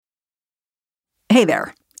Hey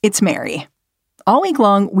there, it's Mary. All week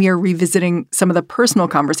long, we are revisiting some of the personal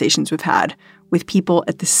conversations we've had with people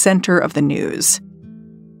at the center of the news.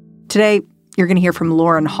 Today, you're going to hear from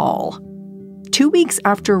Lauren Hall. 2 weeks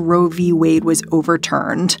after Roe v. Wade was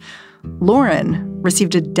overturned, Lauren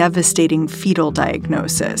received a devastating fetal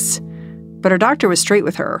diagnosis. But her doctor was straight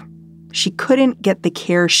with her. She couldn't get the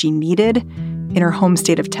care she needed in her home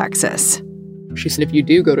state of Texas. She said, if you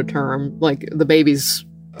do go to term, the baby's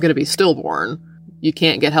going to be stillborn. You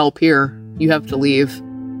can't get help here. You have to leave.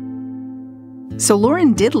 So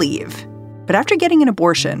Lauren did leave. But after getting an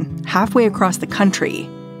abortion halfway across the country,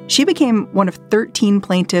 she became one of 13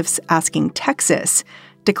 plaintiffs asking Texas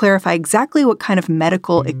to clarify exactly what kind of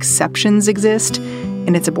medical exceptions exist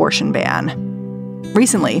in its abortion ban.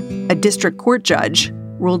 Recently, a district court judge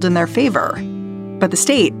ruled in their favor, but the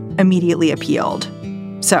state immediately appealed.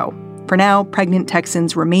 So, for now, pregnant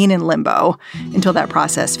Texans remain in limbo until that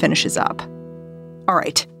process finishes up. All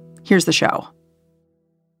right, here's the show.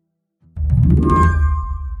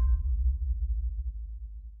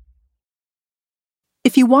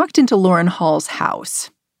 If you walked into Lauren Hall's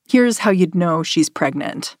house, here's how you'd know she's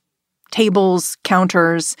pregnant. Tables,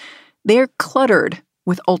 counters, they're cluttered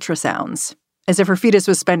with ultrasounds, as if her fetus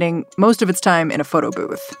was spending most of its time in a photo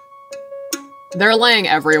booth. They're laying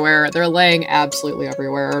everywhere. They're laying absolutely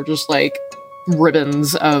everywhere, just like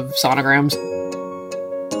ribbons of sonograms.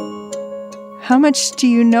 How much do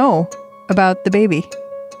you know about the baby?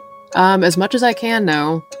 As much as I can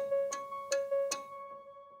know.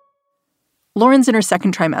 Lauren's in her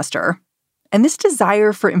second trimester, and this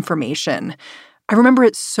desire for information, I remember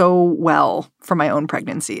it so well from my own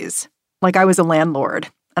pregnancies. Like I was a landlord,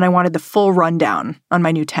 and I wanted the full rundown on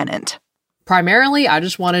my new tenant. Primarily, I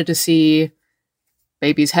just wanted to see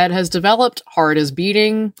baby's head has developed, heart is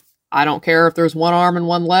beating. I don't care if there's one arm and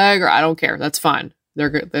one leg, or I don't care. That's fine. They're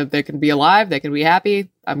good. They can be alive. They can be happy.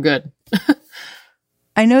 I'm good.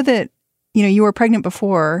 I know that, you were pregnant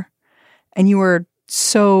before, and you were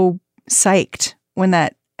so psyched when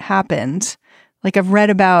that happened. Like I've read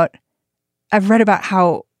about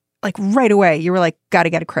how, right away you were gotta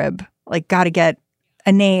get a crib, gotta get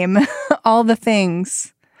a name, all the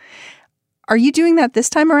things. Are you doing that this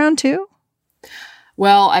time around too?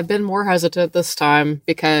 Well, I've been more hesitant this time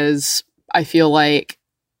because I feel like,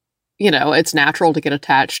 it's natural to get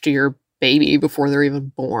attached to your baby before they're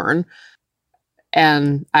even born.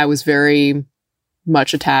 And I was very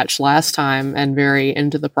much attached last time and very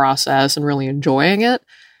into the process and really enjoying it.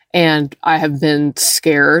 And I have been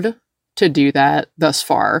scared to do that thus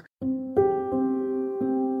far.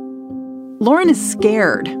 Lauren is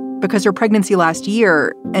scared because her pregnancy last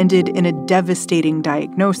year ended in a devastating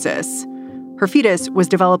diagnosis. Her fetus was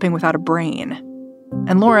developing without a brain.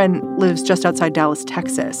 And Lauren lives just outside Dallas,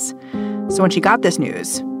 Texas. So when she got this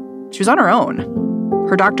news, she was on her own.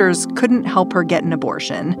 Her doctors couldn't help her get an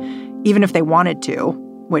abortion, even if they wanted to,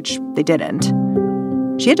 which they didn't.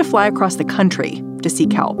 She had to fly across the country to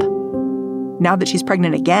seek help. Now that she's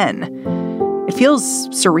pregnant again, it feels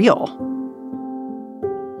surreal.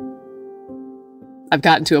 I've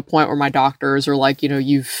gotten to a point where my doctors are like,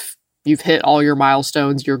 you've hit all your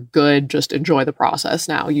milestones. You're good. Just enjoy the process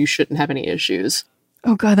now. You shouldn't have any issues.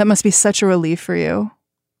 Oh, God, that must be such a relief for you.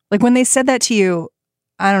 When they said that to you,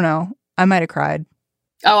 I don't know, I might have cried.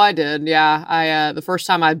 Oh, I did. Yeah. The first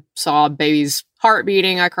time I saw a baby's heart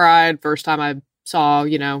beating, I cried. First time I saw,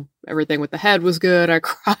 everything with the head was good, I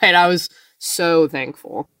cried. I was so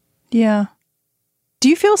thankful. Yeah. Do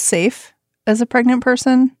you feel safe as a pregnant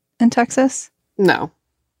person in Texas? No,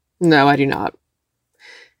 I do not.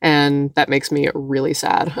 And that makes me really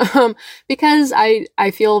sad because I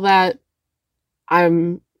feel that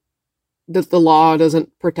that the law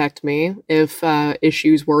doesn't protect me if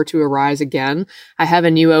issues were to arise again. I have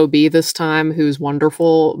a new OB this time who's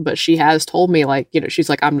wonderful, but she has told me she's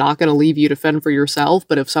like, I'm not going to leave you to fend for yourself.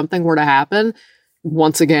 But if something were to happen,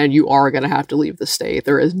 once again, you are going to have to leave the state.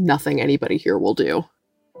 There is nothing anybody here will do.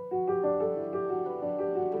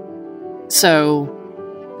 So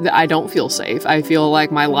I don't feel safe. I feel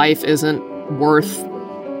like my life isn't worth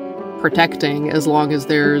protecting as long as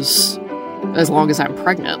I'm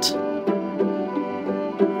pregnant.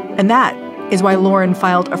 And that is why Lauren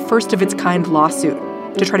filed a first-of-its-kind lawsuit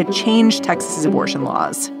to try to change Texas's abortion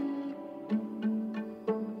laws.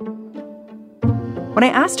 When I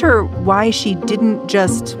asked her why she didn't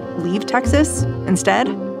just leave Texas instead,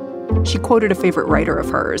 she quoted a favorite writer of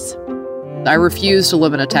hers. I refuse to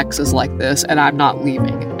live in a Texas like this, and I'm not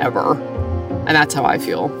leaving, ever. And that's how I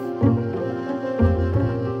feel.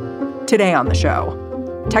 Today on the show,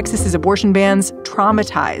 Texas's abortion bans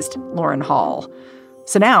traumatized Lauren Hall.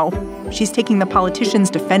 So now, she's taking the politicians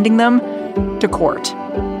defending them to court.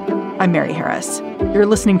 I'm Mary Harris. You're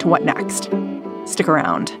listening to What Next? Stick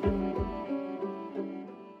around.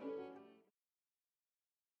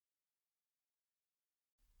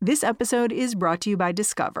 This episode is brought to you by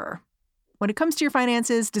Discover. When it comes to your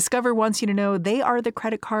finances, Discover wants you to know they are the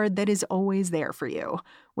credit card that is always there for you.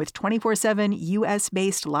 With 24/7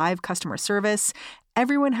 U.S.-based live customer service,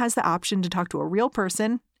 everyone has the option to talk to a real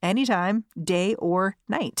person anytime, day or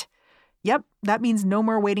night. Yep, that means no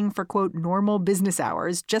more waiting for, quote, normal business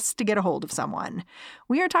hours just to get a hold of someone.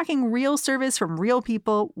 We are talking real service from real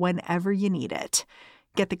people whenever you need it.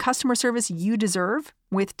 Get the customer service you deserve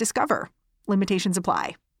with Discover. Limitations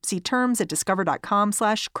apply. See terms at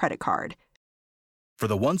discover.com/creditcard. For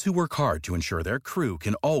the ones who work hard to ensure their crew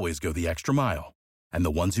can always go the extra mile, and the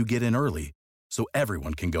ones who get in early so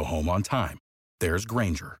everyone can go home on time, there's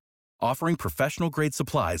Grainger, offering professional-grade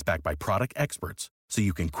supplies backed by product experts so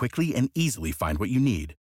you can quickly and easily find what you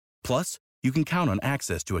need. Plus, you can count on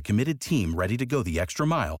access to a committed team ready to go the extra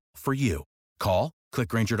mile for you. Call, click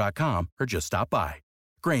Grainger.com, or just stop by.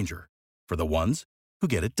 Grainger, for the ones who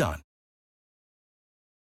get it done.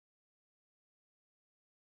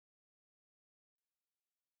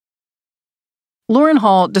 Lauren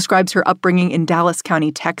Hall describes her upbringing in Dallas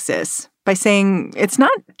County, Texas, by saying it's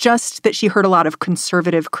not just that she heard a lot of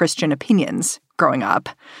conservative Christian opinions growing up.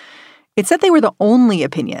 It's that they were the only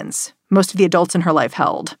opinions most of the adults in her life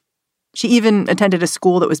held. She even attended a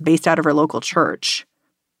school that was based out of her local church.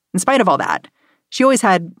 In spite of all that, she always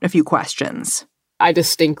had a few questions. I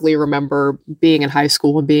distinctly remember being in high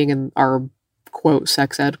school and being in our, quote,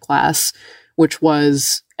 sex ed class, which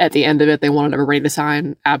was, at the end of it, they wanted everybody to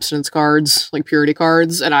sign abstinence cards, like purity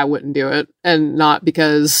cards, and I wouldn't do it. And not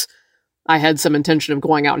because I had some intention of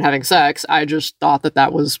going out and having sex. I just thought that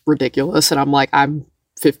that was ridiculous. And I'm like, I'm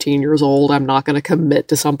 15 years old. I'm not going to commit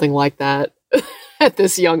to something like that at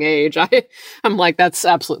this young age. I'm like, that's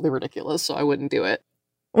absolutely ridiculous. So I wouldn't do it.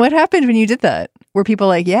 What happened when you did that? Were people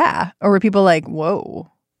like, yeah? Or were people like,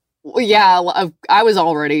 whoa? Well, yeah, I was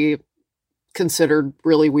already considered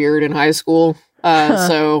really weird in high school.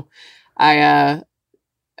 So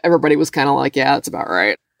everybody was kind of like, yeah, that's about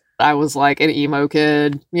right. I was like an emo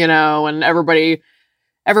kid, and everybody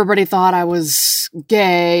thought I was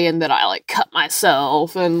gay and that I like cut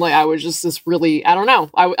myself. And like, I was just this really, I don't know.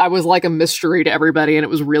 I was like a mystery to everybody, and it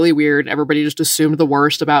was really weird. Everybody just assumed the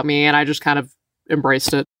worst about me, and I just kind of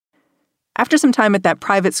embraced it. After some time at that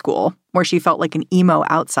private school where she felt like an emo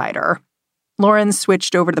outsider, Lauren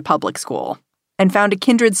switched over to the public school and found a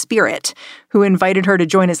kindred spirit who invited her to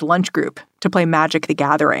join his lunch group to play Magic: The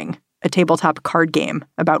Gathering, a tabletop card game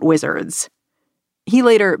about wizards. He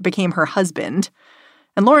later became her husband,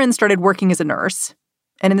 and Lauren started working as a nurse.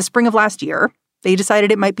 And in the spring of last year, they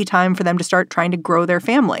decided it might be time for them to start trying to grow their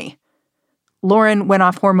family. Lauren went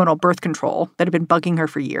off hormonal birth control that had been bugging her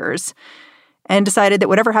for years and decided that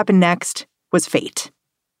whatever happened next was fate.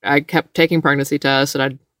 I kept taking pregnancy tests, and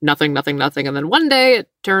I'd nothing. And then one day it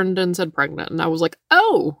turned and said pregnant. And I was like,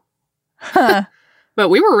 oh. Huh. But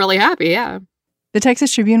we were really happy, yeah. The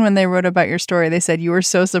Texas Tribune, when they wrote about your story, they said you were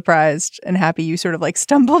so surprised and happy you sort of like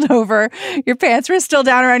stumbled over. Your pants were still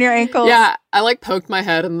down around your ankles. Yeah, I like poked my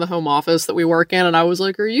head in the home office that we work in, and I was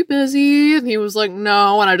like, are you busy? And he was like,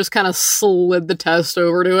 no. And I just kind of slid the test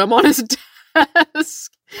over to him on his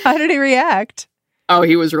desk. How did he react? Oh,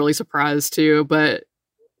 he was really surprised too. But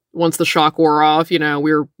once the shock wore off, we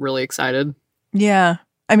were really excited. Yeah.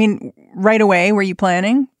 I mean, right away, were you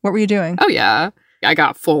planning? What were you doing? Oh, yeah. I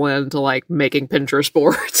got full into like making Pinterest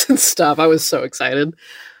boards and stuff. I was so excited.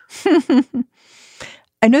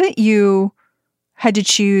 I know that you had to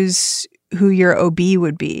choose who your OB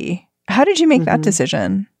would be. How did you make that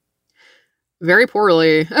decision? Very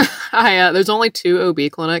poorly. There's only 2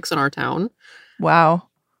 OB clinics in our town. Wow.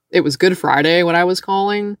 It was Good Friday when I was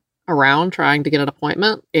calling around trying to get an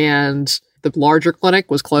appointment, and the larger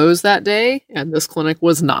clinic was closed that day, and this clinic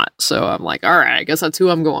was not. So I'm like, all right, I guess that's who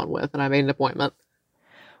I'm going with, and I made an appointment.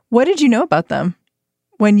 What did you know about them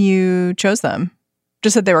when you chose them?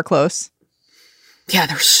 Just that they were close? Yeah,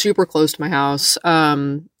 they're super close to my house.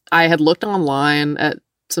 I had looked online at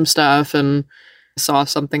some stuff and saw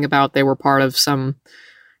something about they were part of some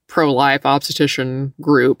pro-life obstetrician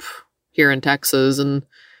group here in Texas, and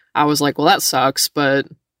I was like, well, that sucks, but,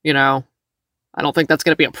 I don't think that's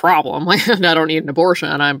going to be a problem. Like, I don't need an abortion.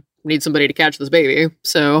 I need somebody to catch this baby.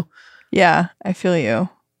 So, yeah, I feel you.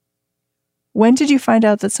 When did you find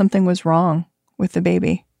out that something was wrong with the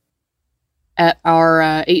baby? At our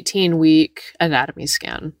 18-week anatomy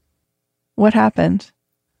scan. What happened?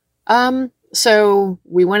 So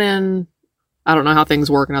we went in. I don't know how things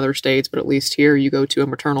work in other states, but at least here you go to a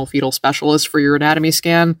maternal fetal specialist for your anatomy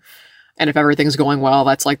scan. And if everything's going well,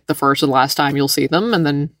 that's like the first and last time you'll see them. And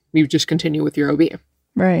then you just continue with your OB.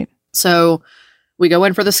 Right. So we go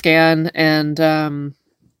in for the scan and,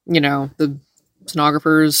 the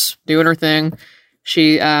sonographer's doing her thing.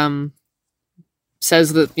 She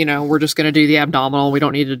says that, we're just going to do the abdominal. We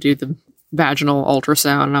don't need to do the vaginal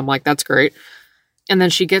ultrasound. And I'm like, that's great. And then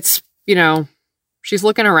she gets, she's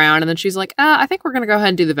looking around and then she's like, I think we're going to go ahead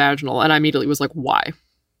and do the vaginal. And I immediately was like, why?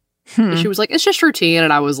 And she was like, it's just routine.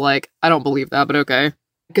 And I was like, I don't believe that, but okay.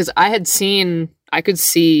 Because I could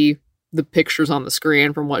see the pictures on the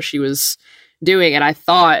screen from what she was doing. And I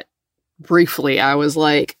thought briefly, I was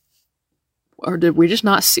like, or did we just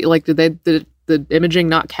not see, like, did the imaging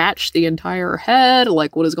not catch the entire head?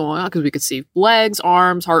 Like, what is going on? Because we could see legs,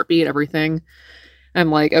 arms, heartbeat, everything.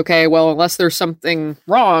 I'm like, okay, well, unless there's something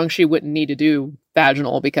wrong, she wouldn't need to do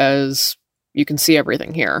vaginal because you can see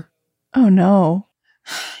everything here. Oh, no.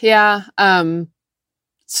 Yeah.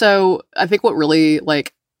 So I think what really,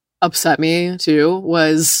 like, upset me, too,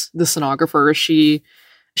 was the sonographer. She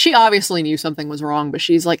obviously knew something was wrong, but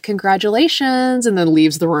she's like, congratulations, and then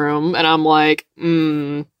leaves the room. And I'm like,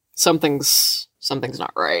 something's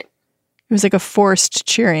not right. It was like a forced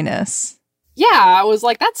cheeriness. Yeah, I was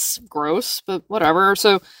like, that's gross, but whatever.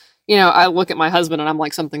 So, I look at my husband and I'm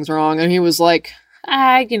like, something's wrong. And he was like,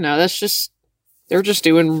 that's just, they're just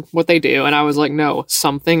doing what they do. And I was like, no,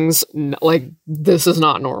 this is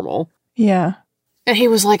not normal. Yeah. And he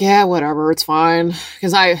was like, yeah, whatever, it's fine.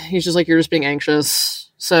 Because he's just like, you're just being anxious.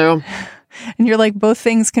 So. And you're like, both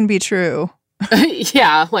things can be true.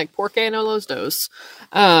 Yeah, like, porque no los dos.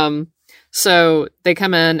 So they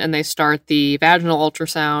come in and they start the vaginal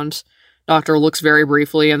ultrasound. Doctor looks very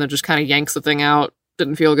briefly and then just kind of yanks the thing out.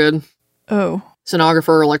 Didn't feel good. Oh.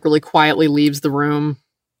 Sonographer, like, really quietly leaves the room.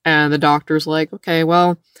 And the doctor's like, okay,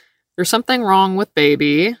 well, there's something wrong with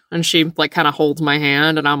baby. And she, like, kind of holds my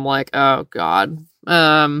hand. And I'm like, oh, God.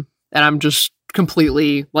 And I'm just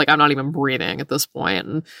completely, like, I'm not even breathing at this point.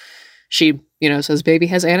 And she, says baby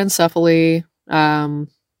has anencephaly.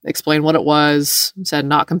 Explained what it was. Said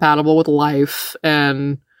not compatible with life.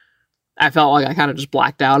 And I felt like I kind of just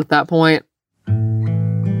blacked out at that point.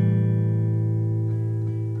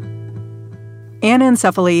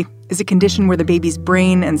 Anencephaly is a condition where the baby's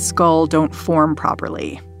brain and skull don't form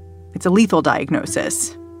properly. It's a lethal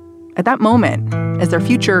diagnosis. At that moment, as their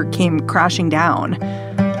future came crashing down,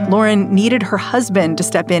 Lauren needed her husband to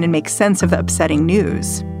step in and make sense of the upsetting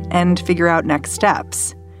news and figure out next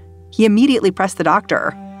steps. He immediately pressed the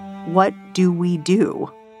doctor. What do we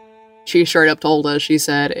do? She straight up told us, she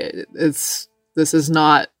said,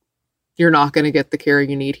 you're not going to get the care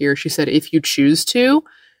you need here. She said, if you choose to,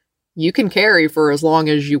 you can carry for as long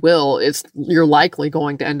as you will. You're likely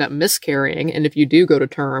going to end up miscarrying. And if you do go to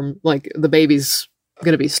term, like, the baby's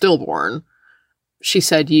going to be stillborn. She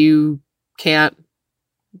said, you can't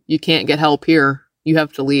get help here. You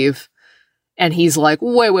have to leave. And he's like,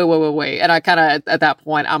 wait. And I kind of, at that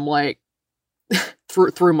point, I'm like,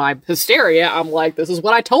 through my hysteria, I'm like, this is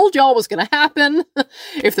what I told y'all was going to happen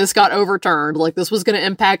if this got overturned. Like, this was going to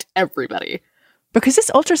impact everybody. Because this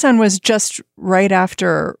ultrasound was just right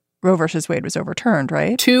after Roe versus Wade was overturned,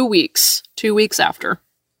 right? 2 weeks. 2 weeks after.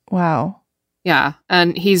 Wow. Yeah.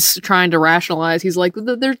 And he's trying to rationalize. He's like,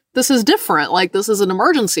 this is different. Like, this is an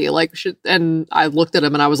emergency. Like, and I looked at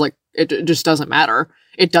him and I was like, it just doesn't matter.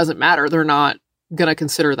 It doesn't matter. They're not going to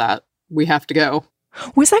consider that. We have to go.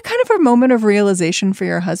 Was that kind of a moment of realization for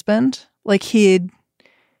your husband? Like,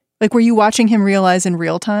 were you watching him realize in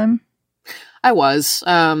real time? I was.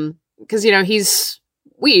 Because,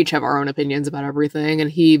 we each have our own opinions about everything. And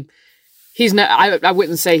he's not, I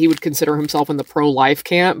wouldn't say he would consider himself in the pro-life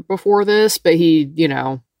camp before this, but he,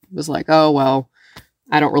 was like, oh, well,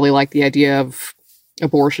 I don't really like the idea of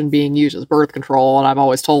abortion being used as birth control. And I've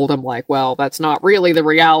always told him, like, well, that's not really the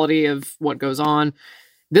reality of what goes on.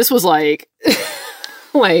 This was like,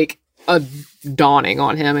 like a dawning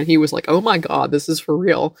on him. And he was like, oh my God, this is for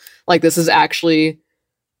real. Like, this is actually,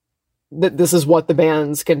 this is what the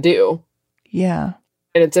bans can do. Yeah.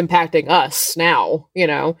 And it's impacting us now,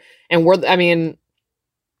 and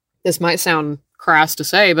this might sound crass to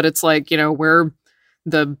say, but it's like, we're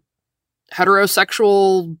the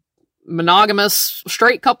heterosexual, monogamous,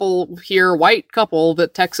 straight couple here, white couple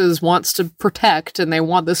that Texas wants to protect, and they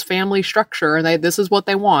want this family structure, and this is what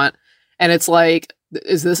they want. And it's like,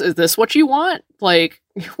 is this what you want? Like,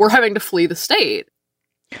 we're having to flee the state.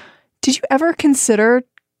 Did you ever consider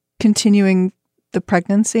continuing the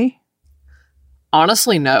pregnancy?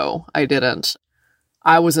 Honestly, no, I didn't.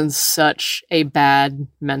 I was in such a bad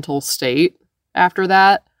mental state after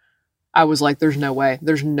that. I was like, there's no way.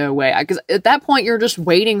 There's no way. Because at that point, you're just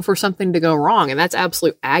waiting for something to go wrong. And that's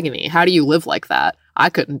absolute agony. How do you live like that? I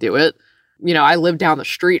couldn't do it. You know, I lived down the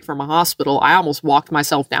street from a hospital. I almost walked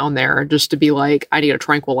myself down there just to be like, I need a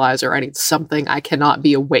tranquilizer. I need something. I cannot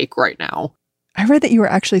be awake right now. I read that you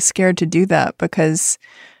were actually scared to do that because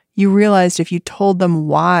you realized if you told them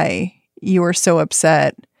why you were so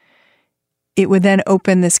upset, it would then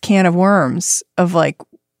open this can of worms of like,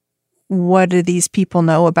 what do these people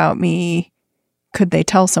know about me? Could they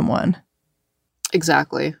tell someone?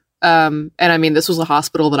 Exactly. And I mean, this was a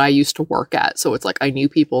hospital that I used to work at. So it's like I knew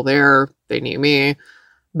people there. They knew me.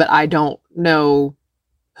 But I don't know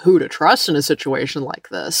who to trust in a situation like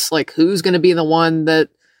this. Like, who's going to be the one that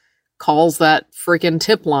calls that freaking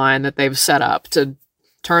tip line that they've set up to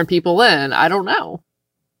turn people in? I don't know.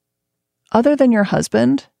 Other than your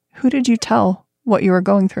husband, who did you tell what you were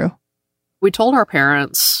going through? We told our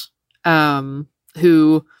parents,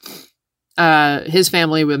 who his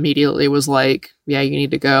family immediately was like, yeah, you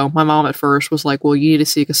need to go. My mom at first was like, well, you need to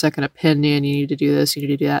seek a second opinion. You need to do this. You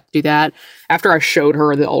need to do that. After I showed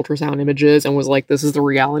her the ultrasound images and was like, this is the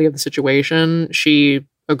reality of the situation, she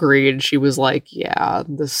agreed. She was like, yeah,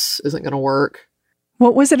 this isn't going to work.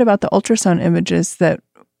 What was it about the ultrasound images that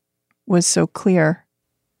was so clear?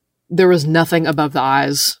 There was nothing above the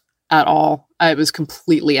eyes at all. It was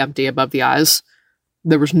completely empty above the eyes.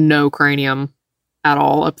 There was no cranium at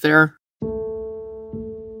all up there.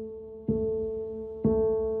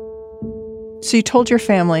 So you told your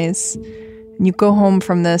families, and you go home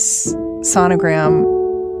from this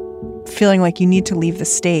sonogram feeling like you need to leave the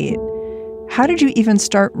state. How did you even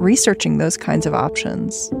start researching those kinds of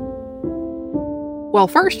options? Well,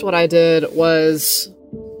 first what I did was,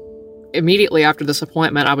 immediately after this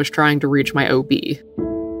appointment, I was trying to reach my OB.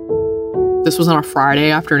 This was on a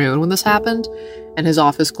Friday afternoon when this happened, and his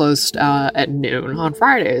office closed at noon on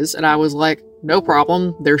Fridays. And I was like, no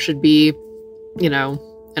problem. There should be, you know,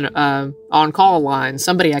 an on-call line,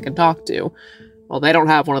 somebody I can talk to. Well, they don't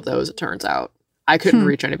have one of those, it turns out. I couldn't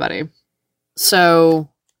reach anybody. So,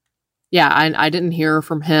 yeah, I didn't hear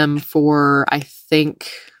from him for, I think,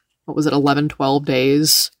 what was it, 11, 12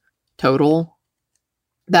 days total.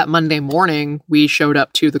 That Monday morning, we showed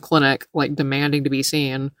up to the clinic, like, demanding to be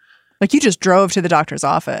seen. Like, you just drove to the doctor's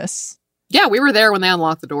office. Yeah, we were there when they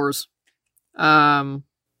unlocked the doors.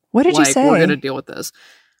 What did you say? We're going to deal with this.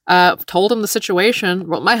 Told him the situation.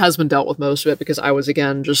 Well, my husband dealt with most of it because I was,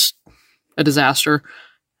 again, just a disaster.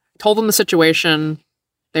 Told them the situation.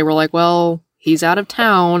 They were like, well, he's out of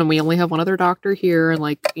town and we only have one other doctor here. And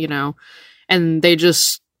like, you know, and they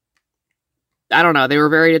just, I don't know. They were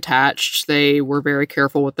very attached. They were very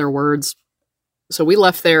careful with their words. So we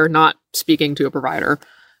left there not speaking to a provider.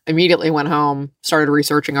 Immediately went home, started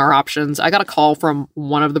researching our options. I got a call from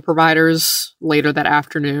one of the providers later that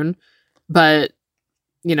afternoon, but,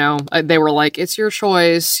 you know, they were like, it's your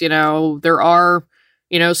choice. You know, there are,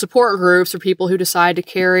 you know, support groups for people who decide to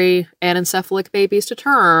carry anencephalic babies to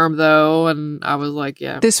term, though. And I was like,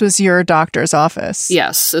 yeah. This was your doctor's office?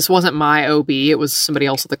 Yes. This wasn't my OB. It was somebody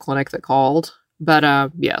else at the clinic that called.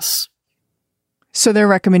 But, yes. So their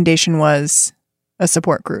recommendation was a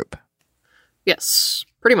support group? Yes,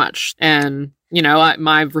 pretty much. And, you know,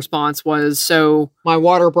 my response was, so my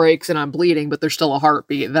water breaks and I'm bleeding, but there's still a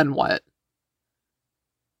heartbeat. Then what?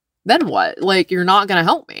 Then what? Like, you're not going to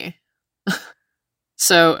help me.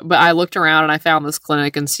 So, but I looked around and I found this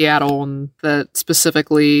clinic in Seattle and that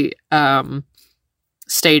specifically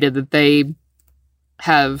stated that they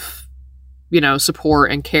have, you know,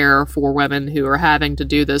 support and care for women who are having to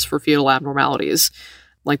do this for fetal abnormalities.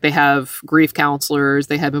 Like, they have grief counselors,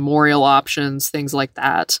 they have memorial options, things like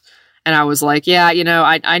that. And I was like, yeah, you know,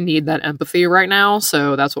 I need that empathy right now,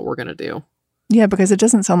 so that's what we're going to do. Yeah, because it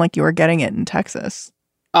doesn't sound like you were getting it in Texas.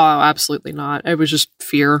 Oh, absolutely not. It was just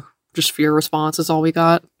fear. Just fear response is all we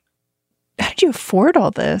got. How did you afford all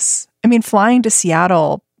this? I mean, flying to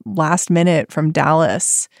Seattle last minute from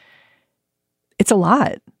Dallas, it's a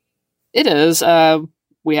lot. It is.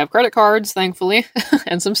 We have credit cards, thankfully,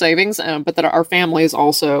 and some savings, but that our families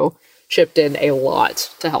also chipped in a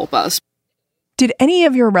lot to help us. Did any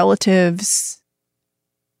of your relatives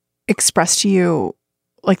express to you,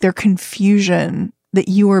 like, their confusion that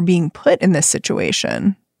you were being put in this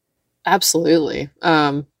situation? Absolutely.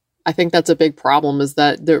 I think that's a big problem, is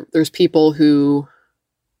that there's people who,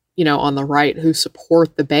 you know, on the right who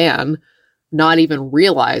support the ban, not even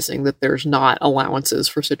realizing that there's not allowances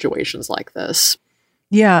for situations like this.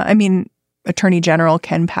 Yeah, I mean, Attorney General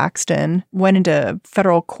Ken Paxton went into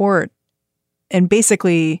federal court and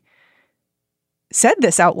basically said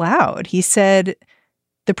this out loud. He said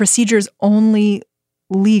the procedure is only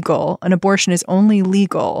legal, an abortion is only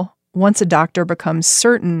legal once a doctor becomes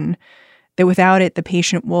certain that without it, the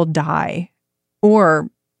patient will die or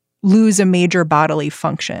lose a major bodily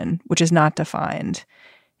function, which is not defined.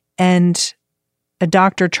 And a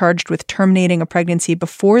doctor charged with terminating a pregnancy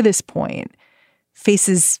before this point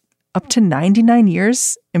faces up to 99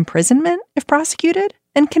 years imprisonment if prosecuted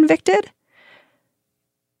and convicted.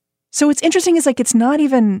 So what's interesting is it's not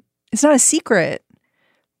a secret,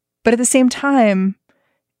 but at the same time,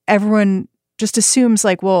 everyone just assumes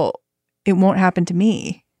well, it won't happen to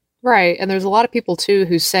me. Right. And there's a lot of people too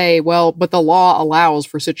who say, well, but the law allows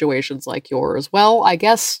for situations like yours. Well, I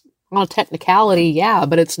guess on a technicality, yeah,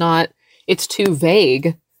 but it's too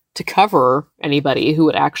vague to cover anybody who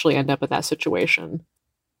would actually end up in that situation.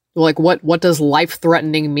 What does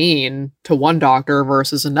life-threatening mean to one doctor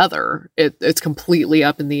versus another? It's completely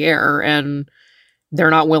up in the air, and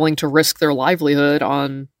they're not willing to risk their livelihood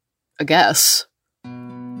on a guess.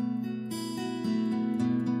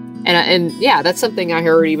 And yeah, that's something I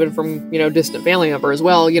heard even from, distant family members.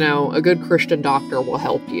 Well, a good Christian doctor will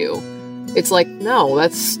help you. It's no,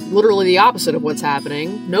 that's literally the opposite of what's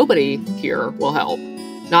happening. Nobody here will help.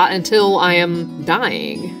 Not until I am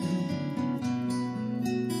dying.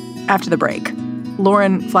 After the break,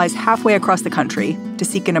 Lauren flies halfway across the country to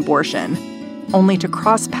seek an abortion, only to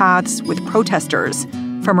cross paths with protesters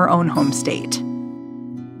from her own home state.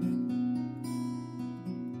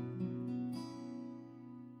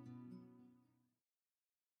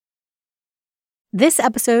 This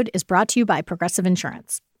episode is brought to you by Progressive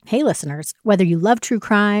Insurance. Hey, listeners, whether you love true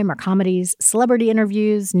crime or comedies, celebrity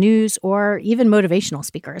interviews, news, or even motivational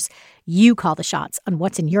speakers, you call the shots on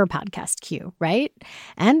what's in your podcast queue, right?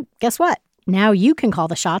 And guess what? Now you can call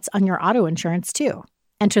the shots on your auto insurance, too.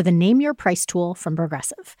 Enter the Name Your Price tool from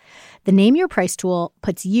Progressive. The Name Your Price tool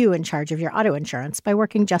puts you in charge of your auto insurance by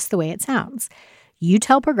working just the way it sounds. You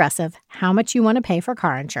tell Progressive how much you want to pay for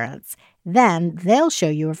car insurance. Then they'll show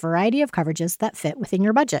you a variety of coverages that fit within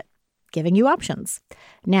your budget, giving you options.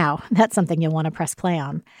 Now, that's something you'll want to press play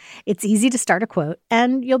on. It's easy to start a quote,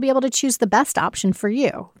 and you'll be able to choose the best option for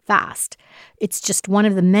you fast. It's just one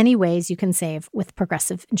of the many ways you can save with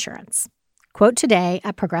Progressive Insurance. Quote today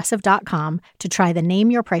at Progressive.com to try the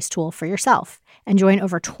Name Your Price tool for yourself and join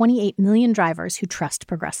over 28 million drivers who trust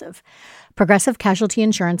Progressive. Progressive Casualty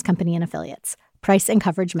Insurance Company and Affiliates. Price and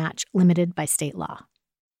coverage match limited by state law.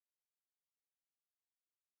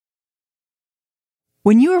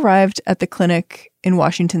 When you arrived at the clinic in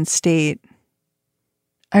Washington State,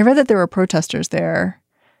 I read that there were protesters there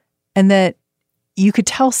and that you could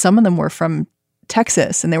tell some of them were from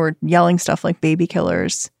Texas and they were yelling stuff like baby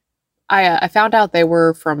killers. I found out they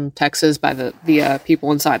were from Texas by the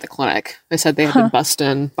people inside the clinic. They said they had been bussed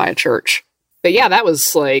in by a church. But yeah, that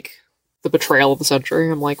was the betrayal of the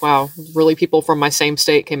century. I'm wow, really people from my same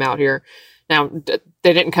state came out here. Now,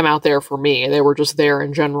 they didn't come out there for me. They were just there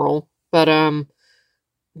in general. But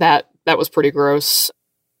that was pretty gross.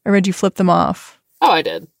 I read you flip them off. Oh, I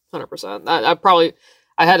did. 100%.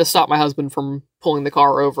 I had to stop my husband from pulling the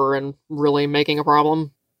car over and really making a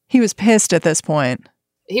problem. He was pissed at this point.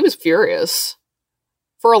 He was furious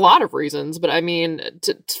for a lot of reasons. But I mean,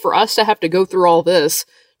 for us to have to go through all this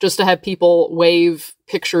just to have people wave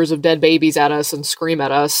pictures of dead babies at us and scream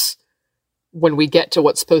at us when we get to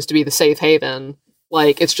what's supposed to be the safe haven,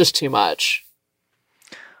 it's just too much.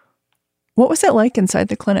 What was it like inside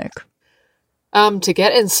the clinic? To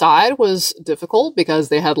get inside was difficult because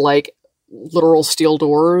they had literal steel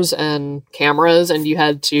doors and cameras, and you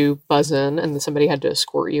had to buzz in and then somebody had to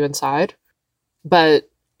escort you inside. But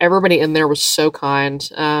everybody in there was so kind.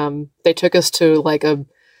 They took us to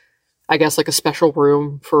a special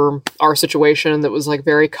room for our situation that was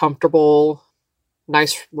very comfortable,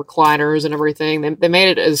 nice recliners and everything. They made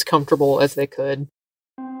it as comfortable as they could.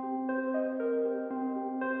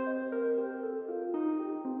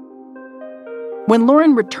 When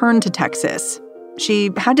Lauren returned to Texas, she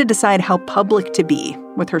had to decide how public to be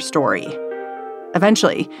with her story.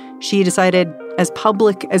 Eventually, she decided as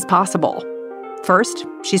public as possible. First,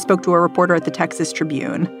 she spoke to a reporter at the Texas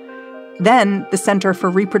Tribune. Then, the Center for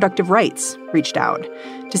Reproductive Rights reached out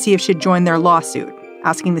to see if she'd join their lawsuit,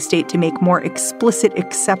 asking the state to make more explicit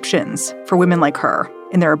exceptions for women like her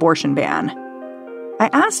in their abortion ban. I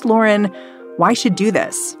asked Lauren why she'd do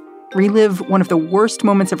this, relive one of the worst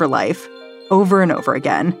moments of her life over and over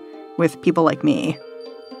again with people like me.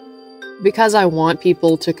 Because I want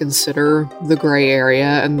people to consider the gray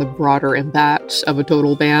area and the broader impact of a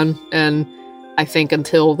total ban. And I think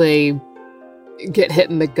until they get hit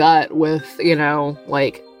in the gut with, here's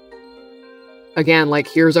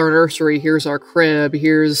our nursery, here's our crib,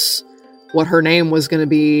 here's what her name was going to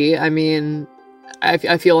be. I mean,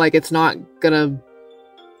 I feel like it's not going to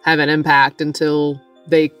have an impact until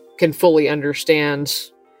they can fully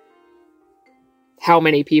understand how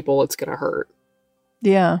many people it's going to hurt.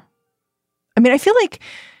 Yeah. I mean, I feel like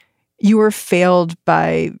you were failed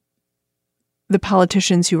by the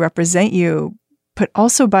politicians who represent you, but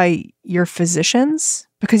also by your physicians,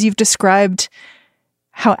 because you've described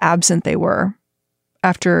how absent they were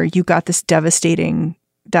after you got this devastating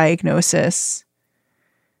diagnosis.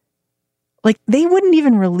 Like, they wouldn't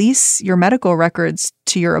even release your medical records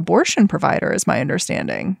to your abortion provider, is my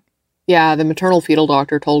understanding. Yeah, the maternal fetal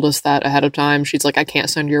doctor told us that ahead of time. She's like, I can't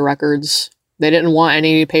send your records. They didn't want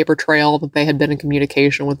any paper trail that they had been in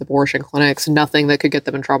communication with abortion clinics, nothing that could get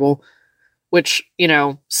them in trouble, which, you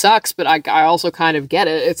know, sucks, but I also kind of get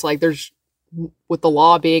it. It's like there's, with the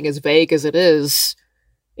law being as vague as it is,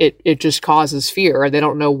 it just causes fear. They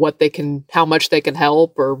don't know what they can, how much they can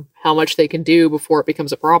help or how much they can do before it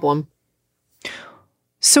becomes a problem.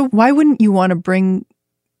 So why wouldn't you want to bring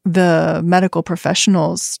the medical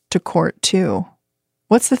professionals to court too?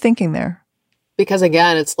 What's the thinking there? Because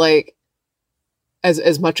again, it's like,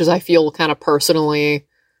 as much as I feel kind of personally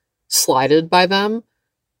slighted by them,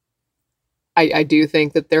 I do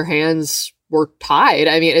think that their hands were tied.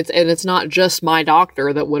 I mean, it's not just my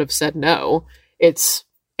doctor that would have said no. It's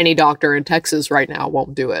any doctor in Texas right now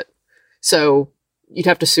won't do it. So you'd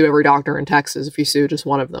have to sue every doctor in Texas if you sue just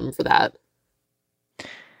one of them for that.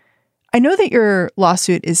 I know that your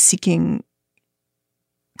lawsuit is seeking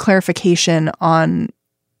clarification on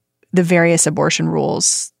the various abortion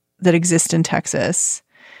rules that exist in Texas.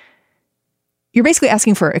 You're basically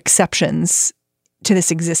asking for exceptions to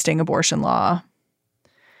this existing abortion law.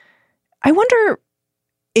 I wonder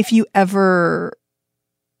if you ever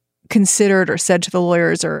considered or said to the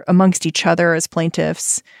lawyers or amongst each other as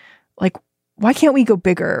plaintiffs, like, why can't we go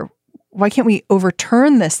bigger? Why can't we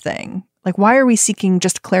overturn this thing? Like, why are we seeking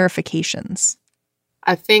just clarifications?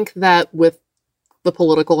 I think that with the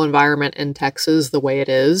political environment in Texas the way it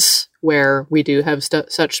is, where we do have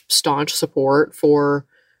such staunch support for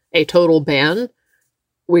a total ban,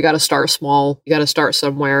 we got to start small. You got to start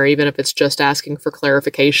somewhere, even if it's just asking for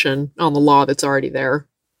clarification on the law that's already there.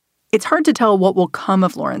 It's hard to tell what will come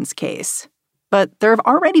of Lauren's case, but there have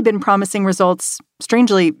already been promising results,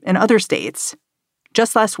 strangely, in other states.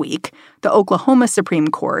 Just last week, the Oklahoma Supreme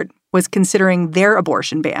Court was considering their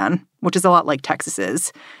abortion ban, which is a lot like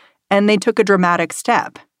Texas's, and they took a dramatic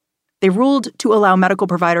step. They ruled to allow medical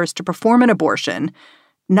providers to perform an abortion,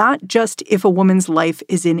 not just if a woman's life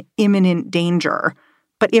is in imminent danger,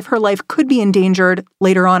 but if her life could be endangered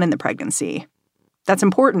later on in the pregnancy. That's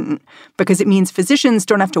important because it means physicians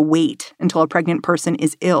don't have to wait until a pregnant person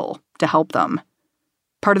is ill to help them.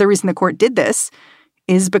 Part of the reason the court did this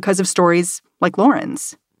is because of stories like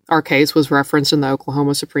Lauren's. Our case was referenced in the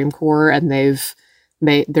Oklahoma Supreme Court, and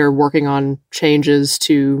they're working on changes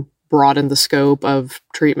to broaden the scope of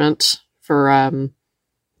treatment for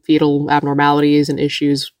fetal abnormalities and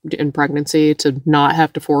issues in pregnancy to not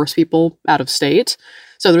have to force people out of state.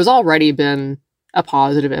 So there's already been a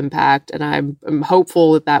positive impact, and I'm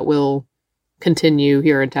hopeful that will continue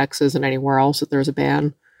here in Texas and anywhere else that there's a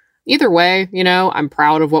ban. Either way, you know, I'm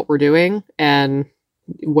proud of what we're doing, and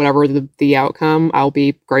whatever the outcome, I'll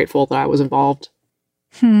be grateful that I was involved.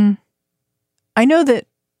 I know that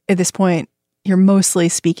at this point, you're mostly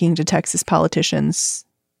speaking to Texas politicians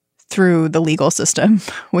through the legal system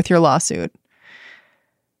with your lawsuit.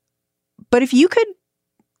 But if you could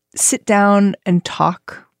sit down and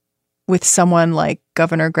talk with someone like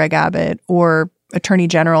Governor Greg Abbott or Attorney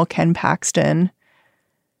General Ken Paxton,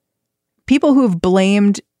 people who have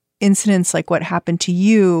blamed incidents like what happened to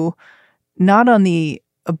you, not on the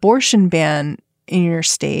abortion ban in your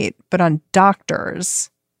state, but on doctors,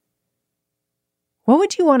 what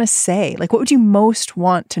would you want to say? Like, what would you most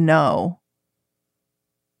want to know?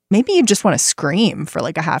 Maybe you just want to scream for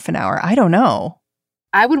like a half an hour. I don't know.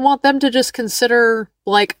 I would want them to just consider,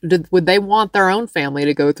 like, would they want their own family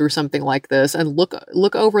to go through something like this, and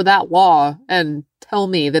look over that law and tell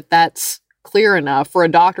me that that's clear enough for a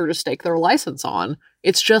doctor to stake their license on.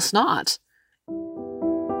 It's just not.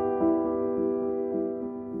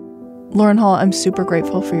 Lauren Hall, I'm super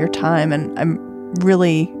grateful for your time, and I'm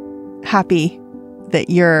really happy that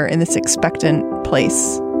you're in this expectant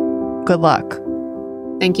place. Good luck.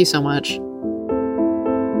 Thank you so much.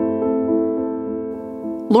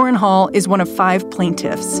 Lauren Hall is one of 5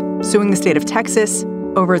 plaintiffs suing the state of Texas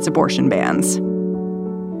over its abortion bans.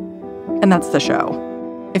 And that's the show.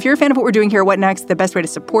 If you're a fan of what we're doing here at What Next, the best way to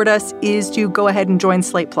support us is to go ahead and join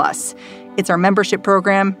Slate Plus. It's our membership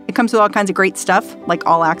program. It comes with all kinds of great stuff, like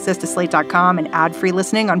all access to Slate.com and ad-free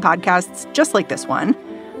listening on podcasts just like this one.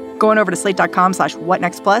 Go on over to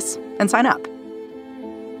Slate.com/whatnextplus and sign up.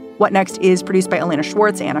 What Next is produced by Elena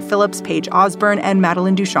Schwartz, Anna Phillips, Paige Osborne, and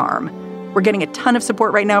Madeline Ducharme. We're getting a ton of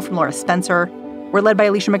support right now from Laura Spencer. We're led by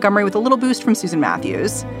Alicia Montgomery with a little boost from Susan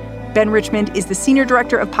Matthews. Ben Richmond is the Senior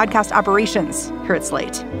Director of Podcast Operations here at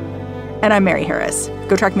Slate. And I'm Mary Harris.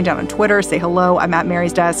 Go track me down on Twitter. Say hello. I'm at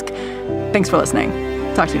Mary's desk. Thanks for listening.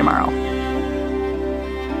 Talk to you tomorrow.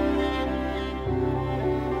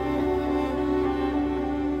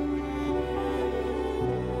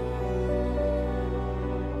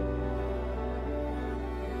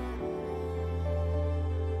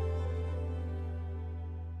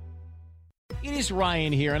 It is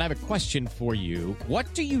Ryan here, and I have a question for you.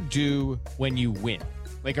 What do you do when you win?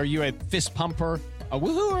 Like, are you a fist pumper, a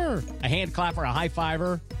woo-hooer, a hand clapper, a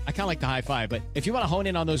high-fiver? I kind of like the high-five, but if you want to hone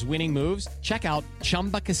in on those winning moves, check out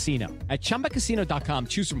Chumba Casino. At ChumbaCasino.com,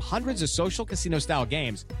 choose from hundreds of social casino-style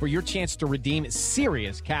games for your chance to redeem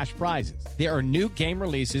serious cash prizes. There are new game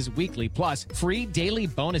releases weekly, plus free daily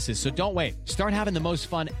bonuses, so don't wait. Start having the most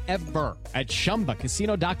fun ever at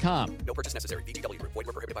ChumbaCasino.com. No purchase necessary. VGW Group. Void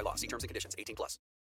where prohibited by law. See terms and conditions. 18+.